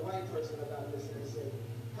a white person about this and they say,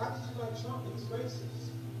 how did you like Trump? He's racist.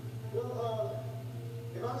 Well,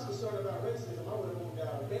 if I was concerned about racism, I would have moved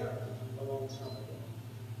out of America a long time ago.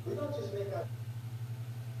 We don't just make our...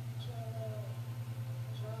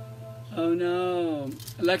 Oh no.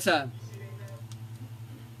 Alexa.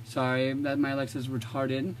 Sorry, that my Alexa's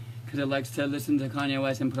retarded because it likes to listen to Kanye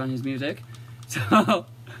West and put on his music. So,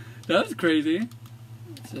 that was crazy.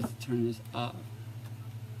 Let's just turn this off.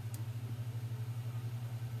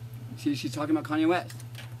 See, she's talking about Kanye West.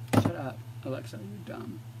 Shut up, Alexa, you're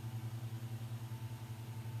dumb.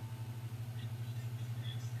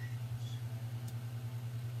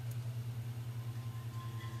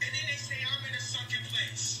 And then they say I'm in a sunken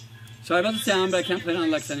place. Sorry about the sound, but I can't play it on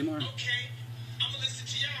Alexa anymore. Okay, I'm gonna listen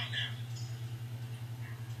to y'all now.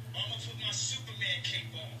 I'm gonna put my Superman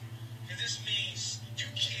cape on. And this means you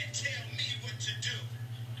can't tell me what to do.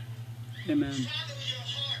 Amen. Follow your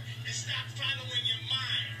heart and stop following your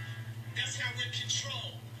mind. That's how we're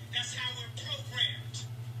controlled. That's how we're programmed.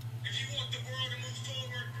 If you want the world to move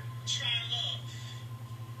forward, try love.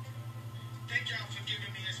 Thank y'all for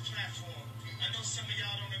giving me this platform. I know some of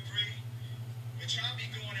y'all don't agree, but y'all be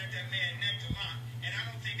going at that man neck to line, and I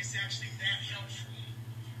don't think it's actually that helpful.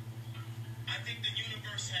 I think the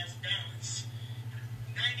universe has balance.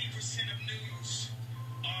 90% of news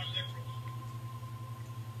are liberal.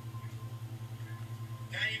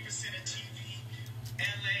 90% of TV,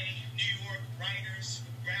 LA, New York, writers,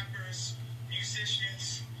 rappers,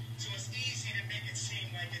 musicians. So it's easy easy to make it seem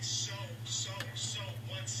like it's so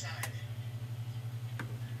one-sided.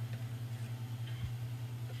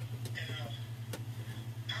 You know,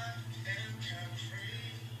 I am kind of free.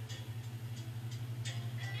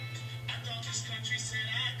 I thought this country said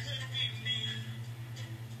I could be me.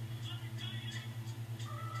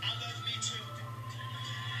 I love me too.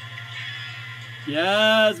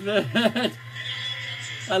 Yes, man.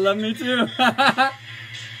 I love me too.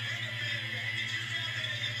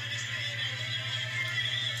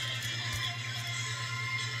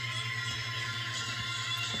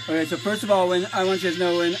 Okay, so first of all, when I want you to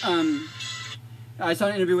know, when I saw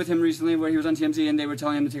an interview with him recently where he was on TMZ and they were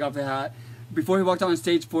telling him to take off the hat. Before he walked on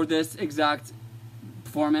stage for this exact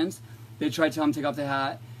performance, they tried to tell him to take off the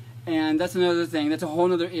hat. And that's another thing. That's a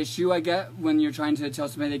whole other issue I get when you're trying to tell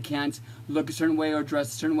somebody they can't look a certain way or dress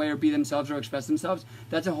a certain way or be themselves or express themselves.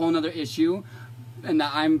 That's a whole other issue and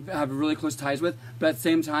that I have really close ties with. But at the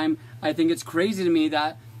same time, I think it's crazy to me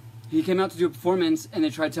that he came out to do a performance and they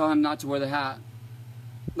tried to tell him not to wear the hat.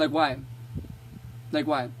 Like, why? Like,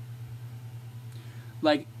 why?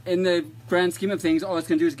 Like, in the grand scheme of things, all it's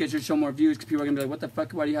going to do is get your show more views because people are going to be like, what the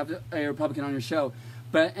fuck, why do you have a Republican on your show?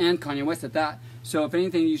 And Kanye West at that. So if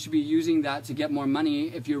anything, you should be using that to get more money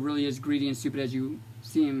if you're really as greedy and stupid as you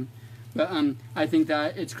seem. But I think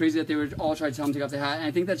that it's crazy that they were all trying to tell him to take off the hat. And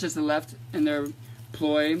I think that's just the left and their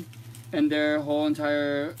ploy and their whole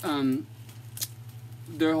entire,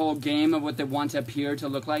 their whole game of what they want to appear to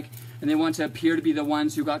look like. And they want to appear to be the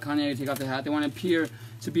ones who got Kanye to take off the hat. They want to appear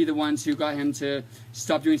to be the ones who got him to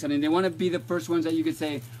stop doing something. They want to be the first ones that you could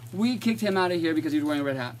say, we kicked him out of here because he was wearing a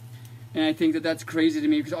red hat. And I think that that's crazy to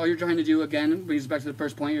me because all you're trying to do, again, brings us back to the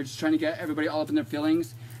first point, you're just trying to get everybody all up in their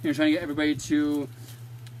feelings. And you're trying to get everybody to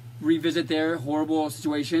revisit their horrible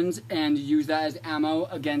situations and use that as ammo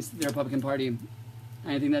against the Republican Party. And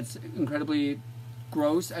I think that's incredibly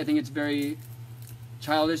gross. I think it's very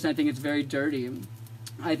childish and I think it's very dirty.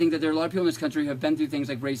 I think that there are a lot of people in this country who have been through things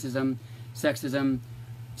like racism, sexism,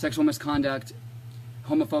 sexual misconduct,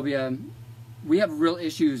 homophobia. We have real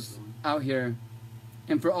issues out here.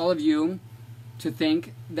 And for all of you to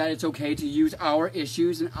think that it's okay to use our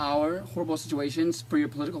issues and our horrible situations for your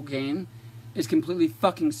political gain is completely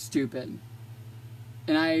fucking stupid.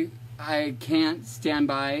 And I can't stand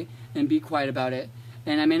by and be quiet about it.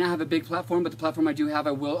 And I may not have a big platform, but the platform I do have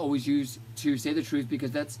I will always use to say the truth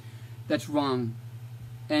because that's wrong.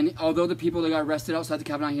 And although the people that got arrested outside the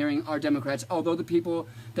Capitol hearing are Democrats, although the people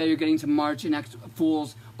that you're getting to march and act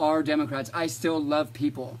fools are Democrats, I still love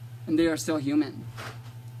people. And they are still human.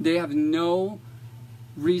 They have no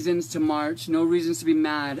reasons to march, no reasons to be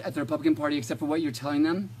mad at the Republican Party except for what you're telling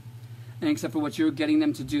them and except for what you're getting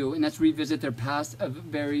them to do. And that's revisit their past of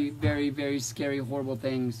very, very, very scary, horrible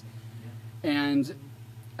things. And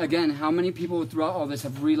again, how many people throughout all this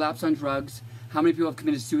have relapsed on drugs? How many people have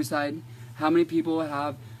committed suicide? How many people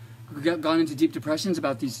have gone into deep depressions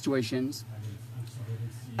about these situations?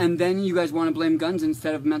 And then you guys want to blame guns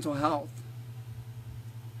instead of mental health.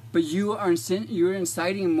 But you're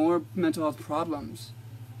inciting more mental health problems.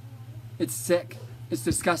 It's sick. It's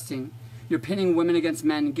disgusting. You're pitting women against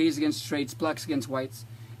men, gays against straights, blacks against whites.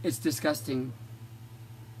 It's disgusting.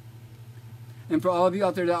 And for all of you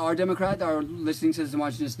out there that are Democrat, that are listening to this and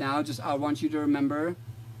watching this now, I want you to remember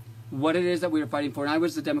what it is that we are fighting for. And I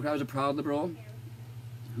was a Democrat, I was a proud liberal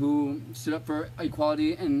who stood up for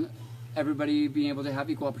equality and everybody being able to have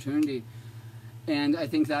equal opportunity. And I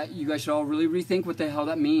think that you guys should all really rethink what the hell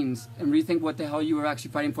that means and rethink what the hell you were actually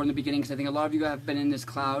fighting for in the beginning, because I think a lot of you have been in this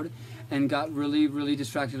cloud and got really, really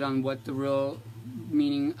distracted on what the real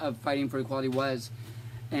meaning of fighting for equality was.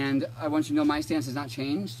 And I want you to know my stance has not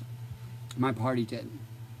changed. My party did.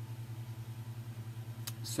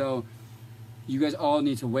 So you guys all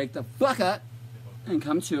need to wake the fuck up and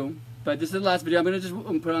come to. But this is the last video. I'm going to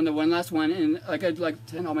just put on the one last one. And like I'd like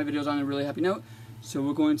to end all my videos on a really happy note. So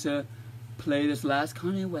we're going to play this last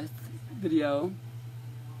Kanye West video.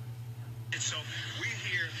 So we're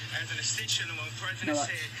here as an extension of what the president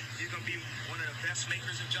said. You're going to be one of the best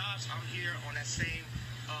makers of jobs. I'm here on that same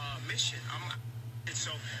mission.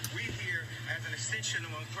 So we're here as an extension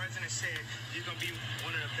of what the president said. You're going to be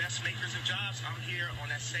one of the best makers of jobs. I'm here on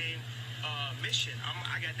that same mission.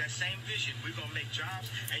 I got that same vision. We're going to make jobs.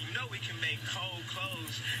 And you know we can make cold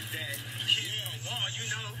clothes that keep on the wall. You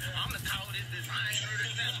know, I'm the coldest designer.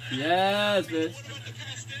 Yes, bitch. What about the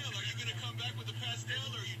pastel? Are you going to come back with the pastel,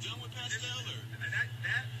 or are you done with pastel?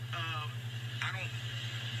 I don't.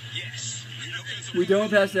 Yes. Okay, so we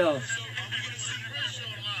don't pastel. So are we going to see pressure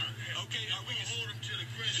online? Okay, are we going to hold them to the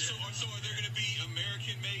pressure? So are there going to be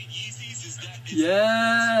American-made Yeezys? Is that?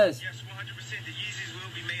 Yes. Yes, 100%. The Yeezys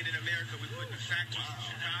will be made in America. We put the factories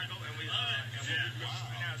in Chicago, and we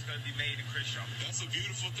going to be made in Crenshaw. That's a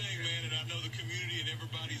beautiful thing, man, and I know the community and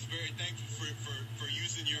everybody's very thankful for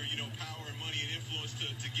using your, you know, power and money and influence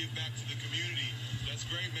to give back to the community. That's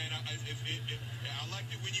great, man. I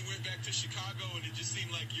liked it when you went back to Chicago, and it just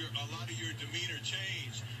seemed like a lot of your demeanor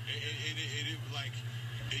changed. I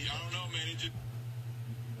don't know, man. It just...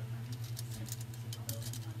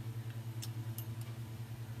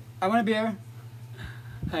 I want a beer.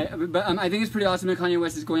 But I think it's pretty awesome that Kanye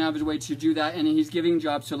West is going out of his way to do that, and he's giving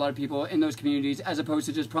jobs to a lot of people in those communities as opposed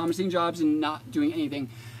to just promising jobs and not doing anything.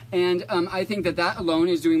 And I think that alone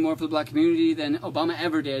is doing more for the black community than Obama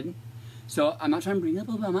ever did. So I'm not trying to bring up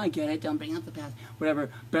Obama, I get it, don't bring up the past, whatever.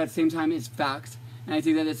 But at the same time, it's facts. And I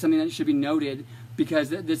think that it's something that should be noted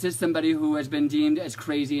because this is somebody who has been deemed as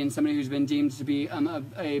crazy and somebody who's been deemed to be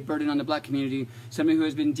a burden on the black community, somebody who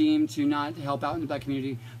has been deemed to not help out in the black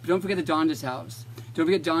community. But don't forget the Dondas House. Don't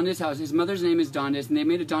forget Dondas House. His mother's name is Dondas, and they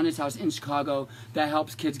made a Dondas House in Chicago that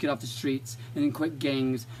helps kids get off the streets and quit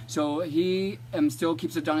gangs. So he still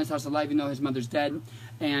keeps the Dondas House alive even though his mother's dead.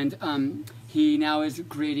 And he now is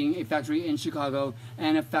creating a factory in Chicago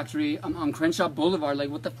and a factory on Crenshaw Boulevard. Like,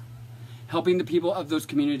 what the... helping the people of those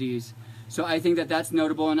communities. So I think that that's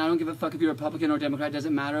notable, and I don't give a fuck if you're Republican or Democrat. It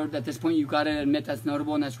doesn't matter. At this point, you got to admit that's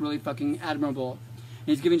notable, and that's really fucking admirable. And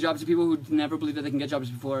he's giving jobs to people who never believed that they can get jobs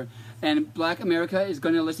before. And black America is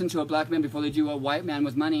going to listen to a black man before they do a white man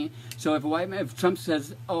with money. So if Trump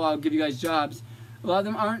says, oh, I'll give you guys jobs, a lot of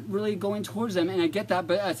them aren't really going towards them, and I get that,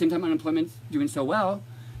 but at the same time, unemployment's doing so well.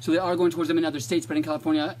 So they are going towards them in other states, but in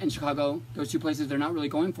California and Chicago, those two places, they're not really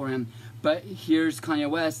going for him. But here's Kanye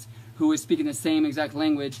West, who is speaking the same exact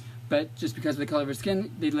language, but just because of the color of his skin,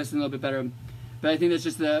 they listen a little bit better. But I think that's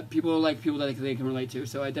just the people that they can relate to.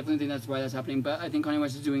 So I definitely think that's why that's happening. But I think Kanye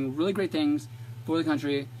West is doing really great things for the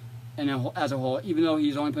country and as a whole. Even though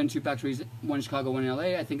he's only putting 2 factories, one in Chicago, one in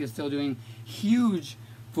LA, I think it's still doing huge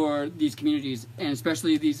for these communities, and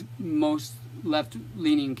especially these most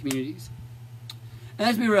left-leaning communities. And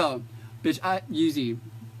let's be real, bitch, Yeezy.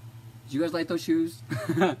 Did you guys like those shoes?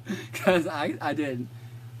 Because I did.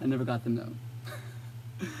 I never got them though.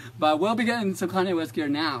 But I will be getting some Kanye West gear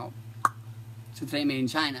now, since they ain't made in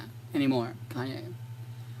China anymore, Kanye.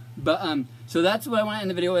 But so that's what I want to end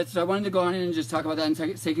the video with. So I wanted to go on and just talk about that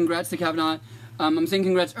and say congrats to Kavanaugh. I'm saying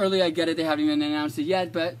congrats early. I get it. They haven't even announced it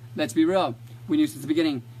yet. But let's be real. We knew since the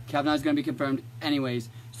beginning Kavanaugh is going to be confirmed anyways.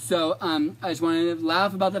 So I just wanted to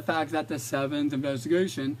laugh about the fact that the 7th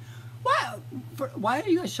investigation. Why are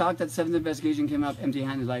you guys shocked that the 7th investigation came up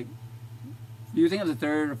empty-handed? Like, do you think it was the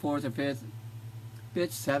 3rd or 4th or 5th?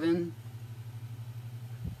 Bitch, 7?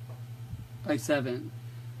 Like 7.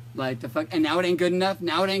 Like, the fuck, and now it ain't good enough?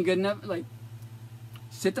 Now it ain't good enough? Like,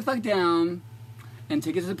 sit the fuck down and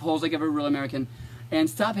take it to the polls like every real American. And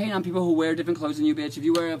stop hating on people who wear different clothes than you, bitch. If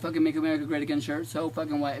you wear a fucking Make America Great Again shirt, so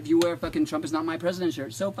fucking what? If you wear a fucking Trump is not my president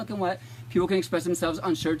shirt, so fucking what? People can express themselves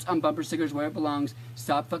on shirts, on bumper stickers, where it belongs.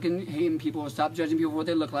 Stop fucking hating people. Stop judging people for what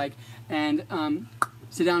they look like. And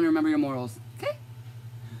sit down and remember your morals. Okay?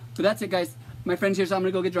 But that's it, guys. My friend's here, so I'm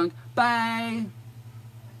gonna go get drunk. Bye!